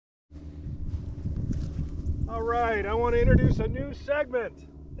All right, I want to introduce a new segment.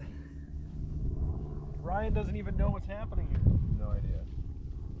 Ryan doesn't even know what's happening here. No idea.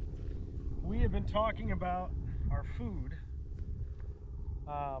 We have been talking about our food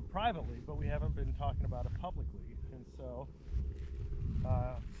privately, but we haven't been talking about it publicly. And so,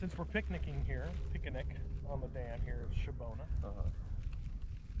 since we're picnic on the dam here at Shabbona,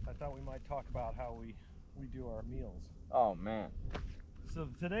 I thought we might talk about how we do our meals. Oh man. So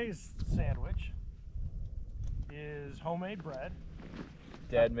today's sandwich is homemade bread.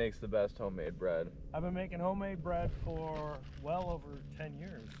 Dad makes the best homemade bread. I've been making homemade bread for well over 10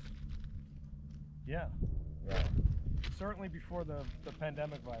 years. Yeah. Certainly before the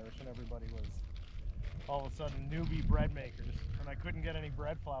pandemic virus, when everybody was all of a sudden newbie bread makers, and I couldn't get any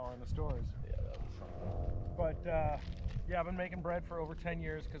bread flour in the stores. Yeah, that was something. But yeah, I've been making bread for over 10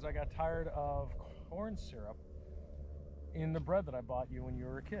 years because I got tired of corn syrup in the bread that I bought you when you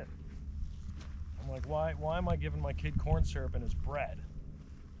were a kid. I'm like, why am I giving my kid corn syrup in his bread?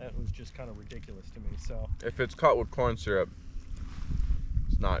 That was just kind of ridiculous to me. So If it's caught with corn syrup,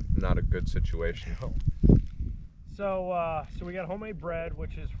 it's not a good situation. no. So we got homemade bread,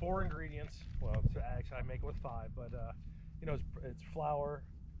 which is 4 ingredients. Well, actually I make it with 5, but you know, it's flour,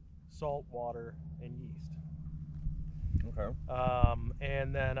 salt, water, and yeast. Okay.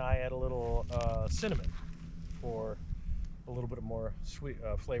 And then I add a little cinnamon for a little bit more sweet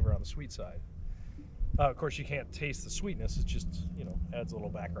flavor on the sweet side. Of course, you can't taste the sweetness. It just, you know, adds a little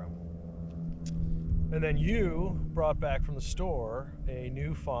background. And then you brought back from the store a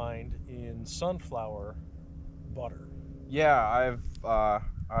new find in sunflower butter. Yeah,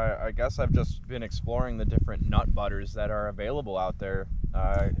 I guess I've just been exploring the different nut butters that are available out there.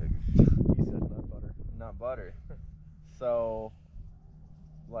 He said nut butter. Nut butter. So,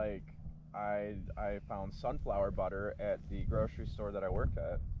 like, I found sunflower butter at the grocery store that I work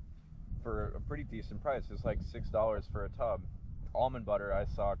at for a pretty decent price. It's like $6 for a tub. Almond butter, I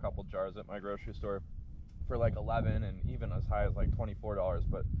saw a couple jars at my grocery store for like $11 and even as high as like $24.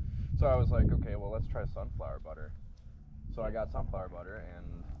 But so I was like, okay, well, let's try sunflower butter. So I got sunflower butter,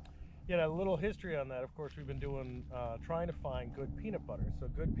 and Yeah, a little history on that. Of course, we've been doing trying to find good peanut butter. So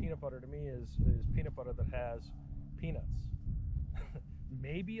good peanut butter to me is peanut butter that has peanuts.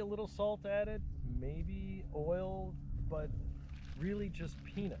 Maybe a little salt added, maybe oil, but really just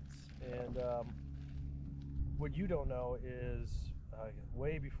peanuts. And what you don't know is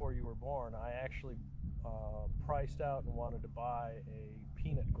way before you were born, I actually priced out and wanted to buy a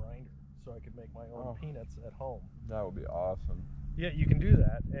peanut grinder so I could make my own peanuts at home. that would be awesome. Yeah, you can do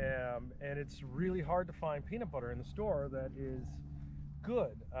that, and it's really hard to find peanut butter in the store that is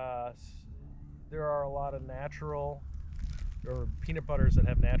good. There are a lot of natural or peanut butters that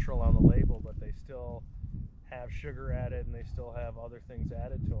have natural on the label, but they still have sugar added and they still have other things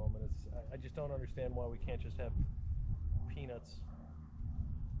added to them, and I just don't understand why we can't just have peanuts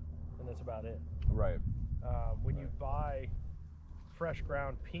and that's about it. Right. When you buy fresh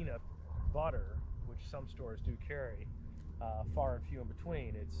ground peanut butter, which some stores do carry, far and few in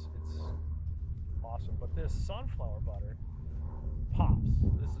between, it's awesome. But this sunflower butter pops.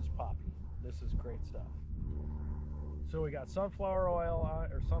 This is poppy. This is great stuff. So we got sunflower oil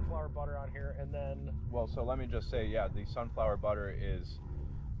or sunflower butter on here, and then Well, so let me just say, yeah, the sunflower butter is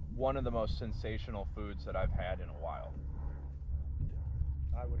one of the most sensational foods that I've had in a while.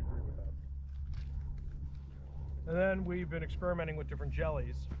 I would agree with that. And then we've been experimenting with different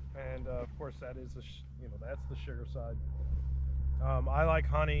jellies, and of course that is that's the sugar side. I like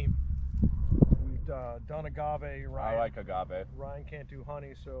honey. We've done agave. Ryan, I like agave. Ryan can't do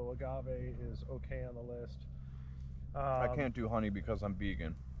honey, so agave is okay on the list. I can't do honey because I'm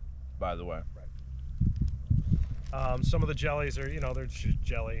vegan, by the way. Right. Some of the jellies are, they're just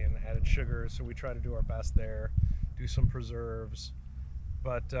jelly and added sugar, so we try to do our best there. Do some preserves.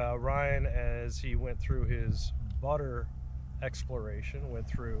 But Ryan, as he went through his butter exploration, went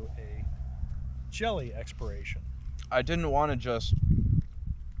through a jelly exploration. I didn't want to just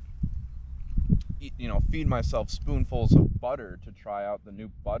eat, feed myself spoonfuls of butter to try out the new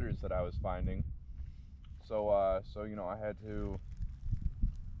butters that I was finding. So I had to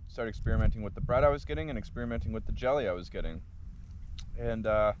start experimenting with the bread I was getting and experimenting with the jelly I was getting. And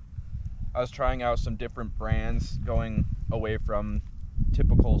I was trying out some different brands, going away from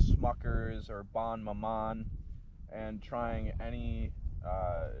typical Smuckers or Bon Maman, and trying any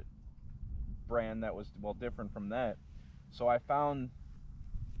brand that was different from that. So I found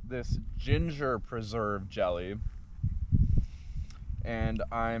this ginger preserve jelly, and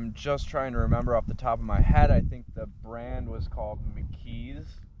I'm just trying to remember off the top of my head. I think the brand was called McKee's.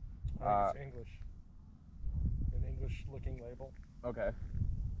 I think it's English. An English looking label. Okay.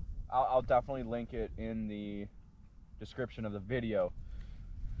 I'll definitely link it in the description of the video.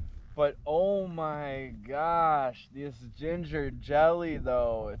 But oh my gosh, this ginger jelly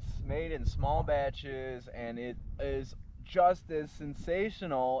though, it's made in small batches and it is just as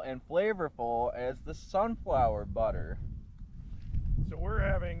sensational and flavorful as the sunflower butter. So we're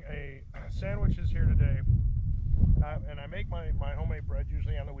having sandwiches here today, and I make my homemade bread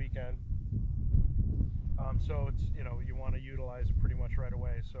usually on the weekend. So it's, you want to utilize it pretty much right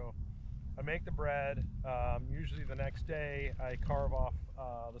away. So I make the bread. Usually the next day I carve off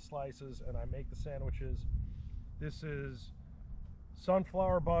the slices and I make the sandwiches. This is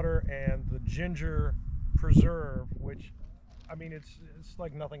sunflower butter and the ginger preserve, which, I mean, it's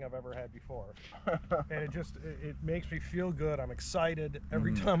like nothing I've ever had before. And it makes me feel good. I'm excited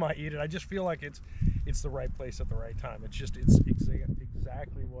every time I eat it. I just feel like it's the right place at the right time. It's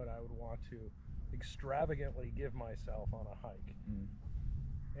exactly what I would want to extravagantly give myself on a hike.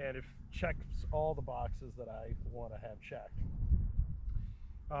 And it checks all the boxes that I want to have checked.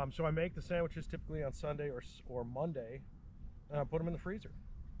 So I make the sandwiches typically on Sunday or Monday, and I put them in the freezer.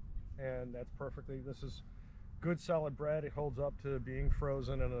 And that's this is good solid bread. It holds up to being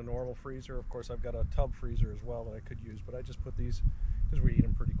frozen in a normal freezer. Of course, I've got a tub freezer as well that I could use, but I just put these, because we eat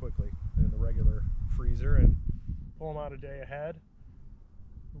them pretty quickly, in the regular freezer and pull them out a day ahead.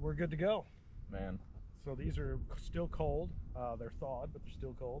 We're good to go. Man. So these are still cold. They're thawed, but they're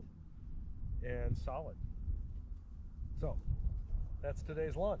still cold and solid. So that's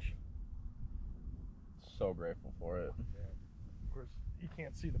today's lunch. So grateful for it. Yeah. Of course, you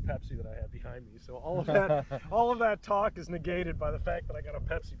can't see the Pepsi that I have behind me, so all of that talk is negated by the fact that I got a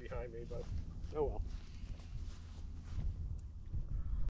Pepsi behind me. But oh well.